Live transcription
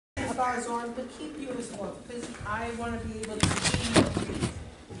ours on, but keep yours off, because I want to be able to see you.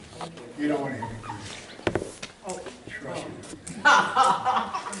 You don't want to hear me. Oh. Trust me.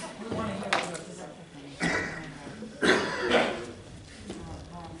 We want to hear yours.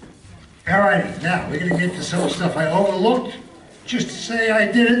 All righty, now we're going to get to some stuff I overlooked, just to say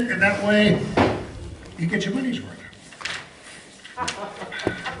I did it, and that way you get your money's worth.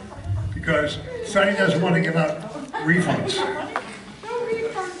 Because Sonny doesn't want to give out refunds. No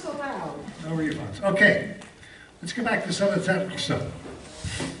refunds allowed. No refunds. Okay, let's go back to some of the technical stuff.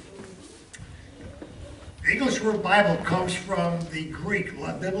 The English word Bible comes from the Greek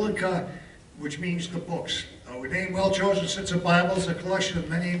La Biblica, which means the books. A name well chosen since a Bible is a collection of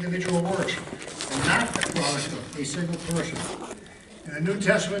many individual works, and not the product of a single person. In the New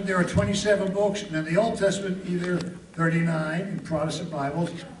Testament, there are 27 books, and in the Old Testament, either 39 in Protestant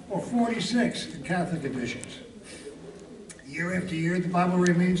Bibles or 46 in Catholic editions. Year after year, the Bible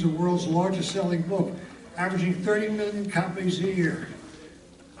remains the world's largest selling book, averaging 30 million copies a year.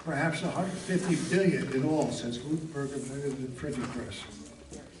 Perhaps 150 billion in all since Gutenberg invented the printing press.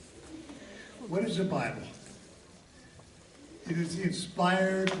 What is the Bible? It is the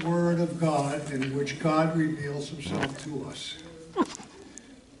inspired Word of God in which God reveals Himself to us.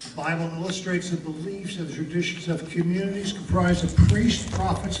 The Bible illustrates the beliefs and traditions of communities comprised of priests,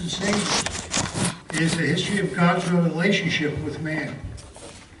 prophets, and saints. It is the history of God's relationship with man.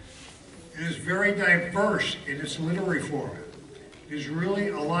 It is very diverse in its literary form. It is really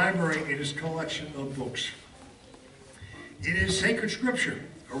a library in its collection of books. It is sacred scripture,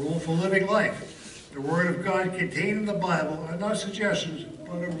 a rule for living life. The Word of God contained in the Bible are not suggestions,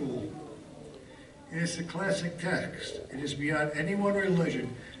 but a rule. It is the classic text. It is beyond any one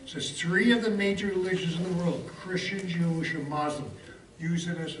religion, since 3 of the major religions in the world, Christian, Jewish, and Muslim, use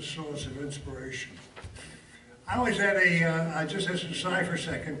it as a source of inspiration. I was at just as an aside for a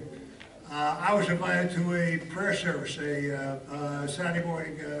second, I was invited to a prayer service, a Saturday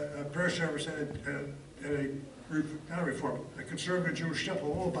morning prayer service at not a reform, a conservative Jewish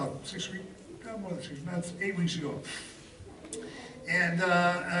temple, about 6 weeks, not more than 6 months, 8 weeks ago. And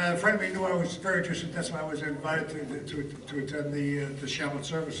a friend of mine knew I was very interested. That's why I was invited to attend the Shabbat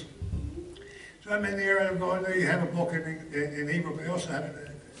service. So I'm in there and I'm going there. You have a book in Hebrew, but they also have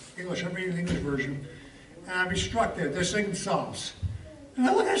it in English. I'm reading the English version. And I'm struck there. They're singing Psalms. And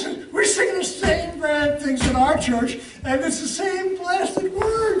I look at it and I said, we're singing the same brand things in our church, and it's the same blasted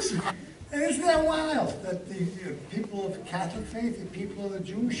words. And isn't that wild that the people of the Catholic faith and people of the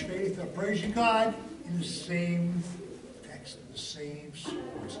Jewish faith are praising God in the same text, in the same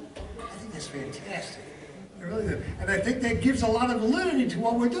source? I think that's fantastic. I really do. And I think that gives a lot of validity to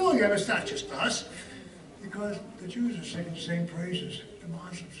what we're doing. And it's not just us, because the Jews are singing the same praises. The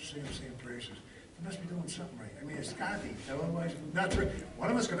Muslims are singing the same praises. They must be doing something right. I mean, it's got to be. Otherwise, not 3. One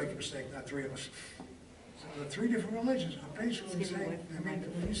of us is going to make a mistake, not 3 of us. So the 3 different religions are basically saying, I mean,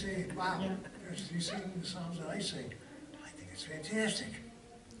 when you say, wow, you sing the Psalms that I sing, I think it's fantastic.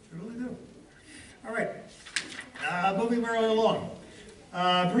 I really do. All right, moving right along.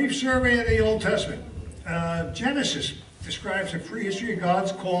 Brief survey of the Old Testament. Genesis describes the prehistory of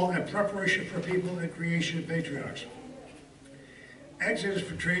God's call and preparation for people and creation of patriarchs. Exodus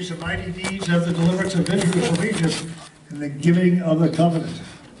portrays the mighty deeds of the deliverance of Israel from Egypt and the giving of the covenant.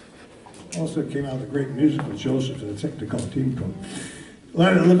 Also came out of the great musical Joseph, and the technical team code.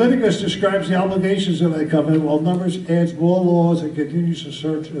 Leviticus describes the obligations of the covenant, while Numbers adds more laws and continues the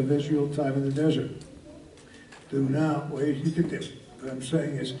search of Israel time in the desert. Do not wait. You can do. What I'm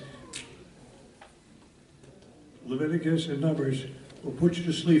saying is, Leviticus and Numbers will put you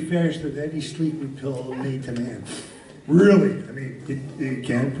to sleep faster than any sleeping pill made to man. Really, I mean, it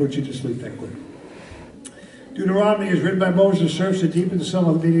can put you to sleep that quick. Deuteronomy is written by Moses, serves to deepen the sum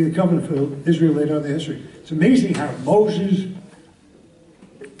of the meaning of the covenant for Israel later on in the history. It's amazing how Moses,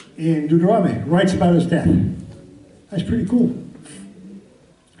 in Deuteronomy, writes about his death. That's pretty cool.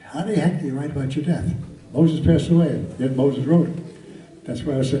 How the heck do you write about your death? Moses passed away, and then Moses wrote it. That's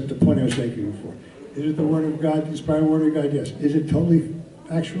what I said, the point I was making before. Is it the Word of God, the inspired Word of God? Yes. Is it totally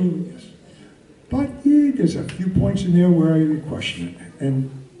factual? Yes. But yeah, there's a few points in there where I question it. And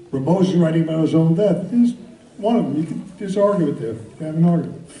where Moses writing about his own death is one of them. There's an argument there. You can have an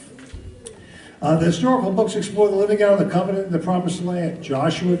argument. The historical books explore the living out of the covenant in the promised land.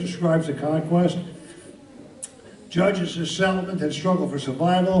 Joshua describes the conquest. Judges the settlement and struggle for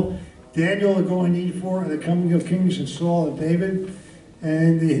survival. Daniel the going need for and the coming of kings and Saul and David.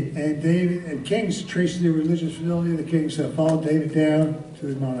 And David and kings traces the religious fidelity of the kings that followed David down to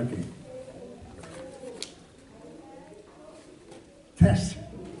the monarchy. Test.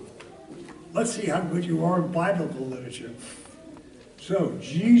 Let's see how good you are in biblical literature. So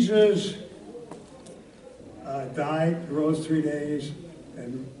Jesus died, rose 3 days,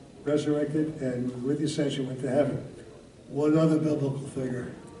 and resurrected, and with the ascension went to heaven. What other biblical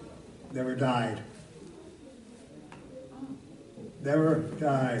figure never died? Never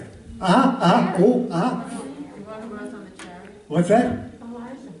died. The one who rose on the chariot. What's that?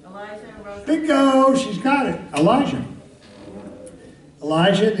 Elijah rose. Bingo! She's got it. Elijah.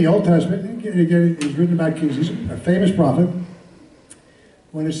 Elijah in the Old Testament, again, he's written about kings. He's a famous prophet.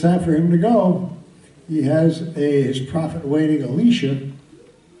 When it's time for him to go, he has his prophet waiting, Elisha,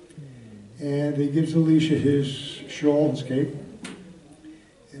 and he gives Elisha his shawl and cape.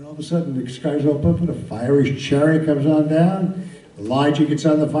 And all of a sudden, the skies open up, and a fiery chariot comes on down. Elijah gets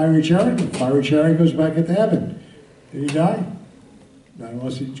on the fiery chariot, and the fiery chariot goes back into heaven. Did he die? Not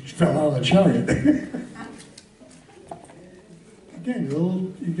unless he fell out of the chariot. Again,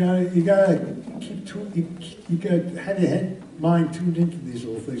 you gotta keep you gotta have your mind tuned into these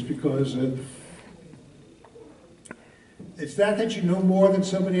little things, because it's not that you know more than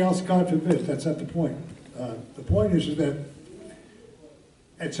somebody else. God forbid. That's not the point. The point is that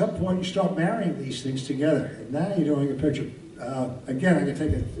at some point you start marrying these things together, and now you're doing a picture. Again, I can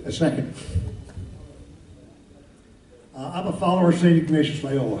take a second. I'm a follower of St. Ignatius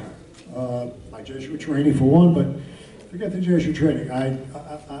Loyola. My Jesuit training for one, but forget the Jesuit training.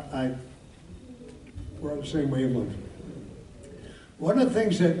 We're on the same wavelength. One of the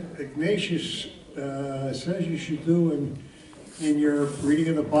things that Ignatius says you should do in your reading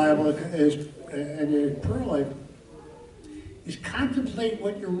of the Bible is, and your prayer life, is contemplate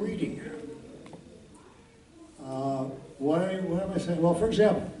what you're reading. What am I saying? Well, for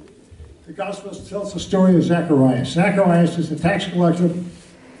example, the Gospel tells the story of Zacharias. Zacharias is the tax collector.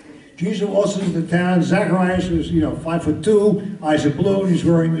 Jesus walks into the town. Zacharias is, 5'2", eyes are blue, and he's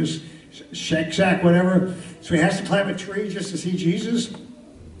wearing this sack, whatever. So he has to climb a tree just to see Jesus.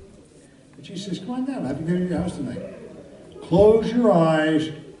 But Jesus says, come on down, I have to get into your house tonight. Close your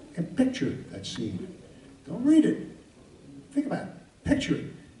eyes and picture that scene. Don't read it. Think about it. Picture it.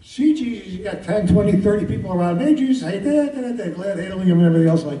 See Jesus, you got 10, 20, 30 people around. Hey, Jesus, hey, glad handling him and everything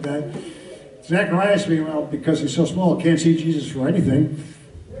else like that. Zacharias, meanwhile, because he's so small, can't see Jesus for anything.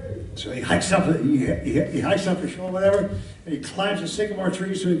 So he hikes up, he hikes up the shore, whatever, and he climbs a sycamore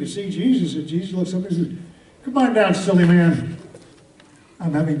tree so he can see Jesus. And Jesus looks up and says, come on down, silly man.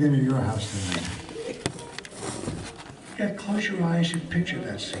 I'm having dinner at your house tonight. You gotta close your eyes and picture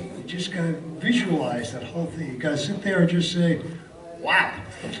that scene. You just gotta visualize that whole thing. You gotta sit there and just say, wow.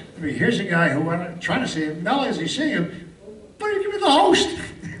 I mean, here's a guy who I'm trying to see him, not only is he seeing him, but he can be the host.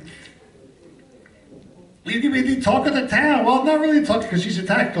 You give me the talk of the town. Well, not really the talk, because he's a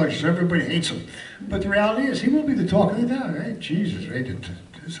tax collector, so everybody hates him. But the reality is, he will be the talk of the town, right? Jesus, right?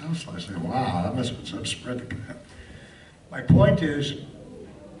 His house last night. Wow, that must have been some spread. My point is,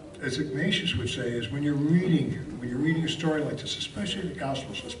 as Ignatius would say, is when you're reading a story like this, especially the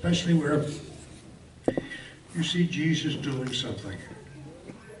Gospels, especially where you see Jesus doing something,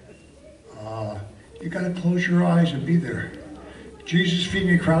 you got to close your eyes and be there. Jesus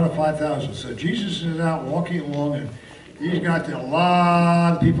feeding a crowd of 5,000. So Jesus is out walking along, and he's got a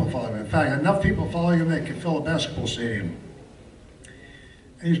lot of people following him. In fact, enough people following him that can fill a basketball stadium.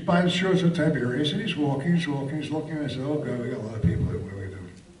 And he's by the shores of Tiberias, and he's walking, and I said, oh God, we got a lot of people here, what do we do?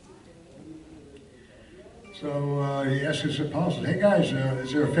 So he asked his apostles, hey guys,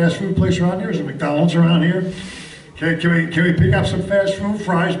 is there a fast food place around here? Is there McDonald's around here? Can we pick up some fast food,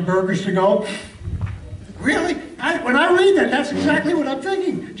 fries, burgers to go? Really? When I read that, that's exactly what I'm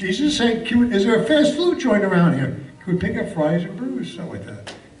thinking. Jesus is saying, is there a fast food joint around here? Can we pick up fries and burgers, something like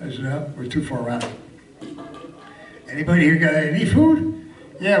that? I said, no, we're too far out. Anybody here got any food?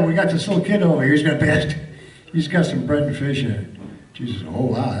 Yeah, we got this little kid over here. He's got some bread and fish in it. Jesus, oh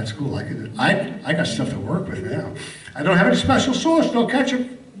wow, that's cool. I got stuff to work with now. I don't have any special sauce, no ketchup,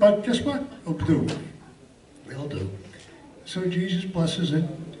 but guess what? It'll do. It'll do. So Jesus blesses it,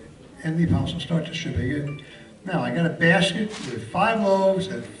 and the apostles start distributing it. Now, I got a basket with 5 loaves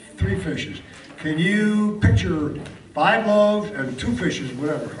and 3 fishes. Can you picture 5 loaves and 2 fishes,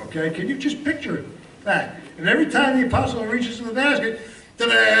 whatever, okay? Can you just picture that? And every time the apostle reaches in the basket,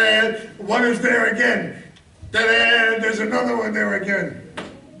 ta-da, one is there again. Ta-da, there's another one there again.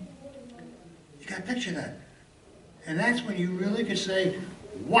 You got to picture that. And that's when you really could say,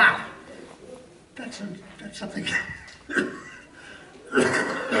 wow, that's something.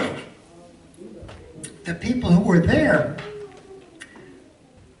 The people who were there,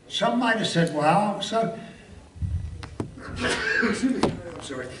 some might have said, wow, excuse me, I'm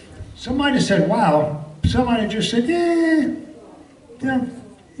sorry. Some might have said, wow, some might have just said, yeah,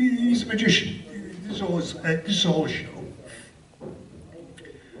 he's a magician. This is all a show.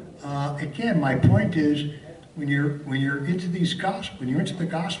 Again, my point is, when you're into these gospels, when you're into the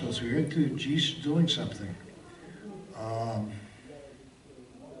Gospels, you're into Jesus doing something.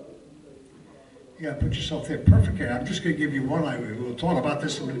 You gotta put yourself there perfectly. I'm just gonna give you one. We'll talk about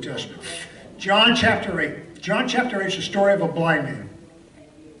this in the New Testament. John chapter 8. John chapter 8 is the story of a blind man.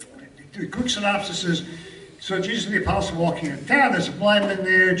 The quick synopsis is, so Jesus and the apostles are walking in town. There's a blind man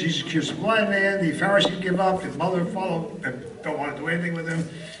there. Jesus cures the blind man. The Pharisees give up. His mother don't want to do anything with him.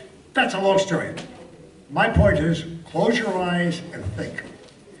 That's a long story. My point is, close your eyes and think.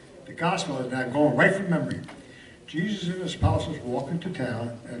 The gospel is now going right from memory. Jesus and his apostles walk into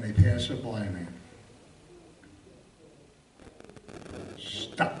town, and they pass a blind man.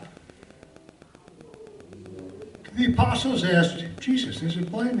 Stop. The apostles asked, Jesus, there's a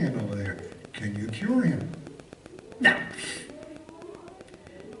blind man over there. Can you cure him? No.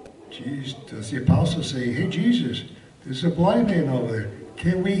 Does the apostles say, hey, Jesus, there's a blind man over there.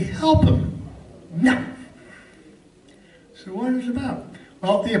 Can we help him? No. So what is it about?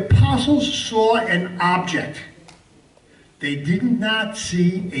 Well, the apostles saw an object. They did not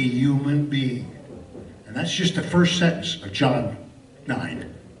see a human being. And that's just the first sentence of John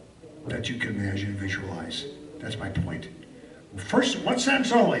 9 that you can imagine and visualize. That's my point. First, one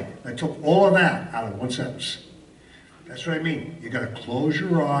sentence only. I took all of that out of one sentence. That's what I mean. You got to close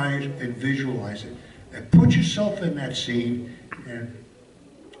your eyes and visualize it. And put yourself in that scene and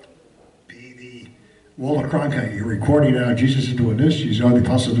be the Walter Cronkite. You're recording now. Jesus is doing this. Jesus, the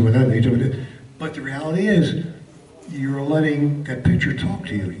apostles are doing that. They're doing it. But the reality is, you're letting that picture talk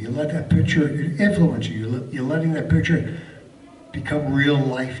to you. You let that picture influence you. You're letting that picture become real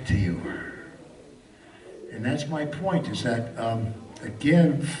life to you. And that's my point, is that,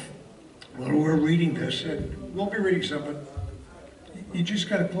 again, when we're reading this, and we'll be reading some, but you just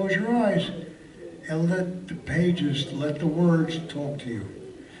got to close your eyes and let the pages, let the words talk to you.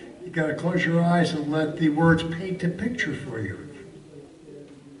 You got to close your eyes and let the words paint a picture for you.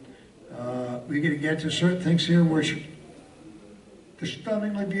 We're going to get to certain things here which they're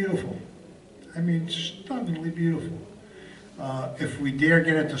stunningly beautiful. I mean, stunningly beautiful. If we dare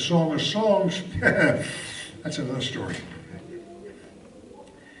get into Song of Songs, that's another story.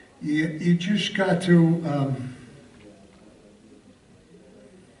 You just got to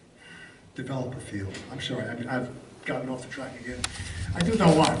develop a feel. I'm sorry, I've gotten off the track again. I do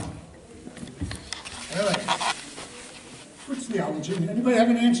know why. Anyway, what's theology? Anybody have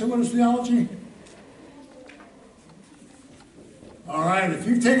an answer? What is theology? All right, if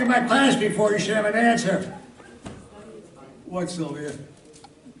you've taken my class before, you should have an answer. What, Sylvia?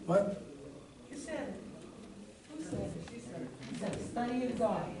 What? You said, who said it? She said it. She said, study of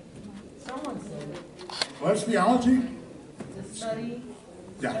God. Someone said it. What's theology? The study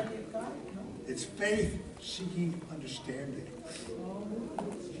Yeah. of God? No. It's faith seeking understanding. Oh,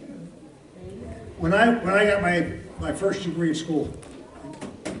 it's true. When I got my first degree in school,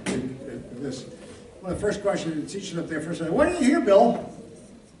 in this, one of the first questions the teacher up there first said, "Why are you here, Bill?"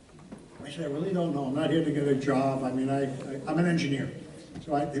 I said, "I really don't know. I'm not here to get a job. I mean, I'm an engineer,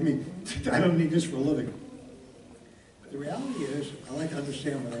 so I don't need this for a living." But the reality is, I like to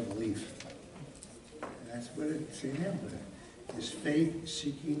understand what I believe, and that's what it's in him with it. Is faith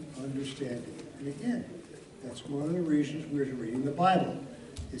seeking understanding, and again, that's one of the reasons we're reading the Bible.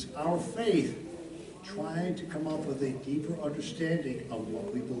 It's our faith trying to come up with a deeper understanding of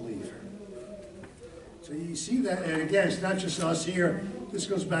what we believe. So you see that, and again, it's not just us here. This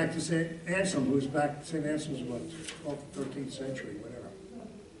goes back to St. Anselm, who's back, St. Anselm's what, 12th, 13th century, whatever.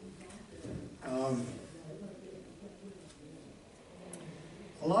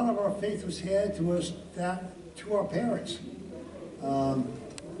 A lot of our faith was handed to us to our parents. The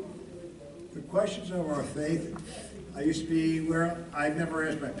questions of our faith, I used to be where I never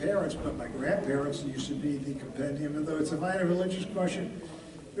asked my parents, but my grandparents used to be the compendium. In other words, if I had a religious question,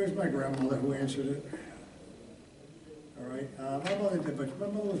 there's my grandmother who answered it. All right, my mother did, but my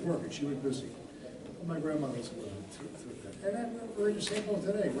mother was working; she was busy. My grandmother was through that, and we're in the same boat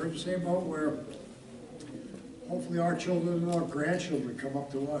today. We're in the same boat where hopefully our children and our grandchildren come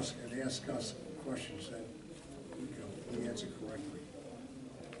up to us and ask us questions that we answer.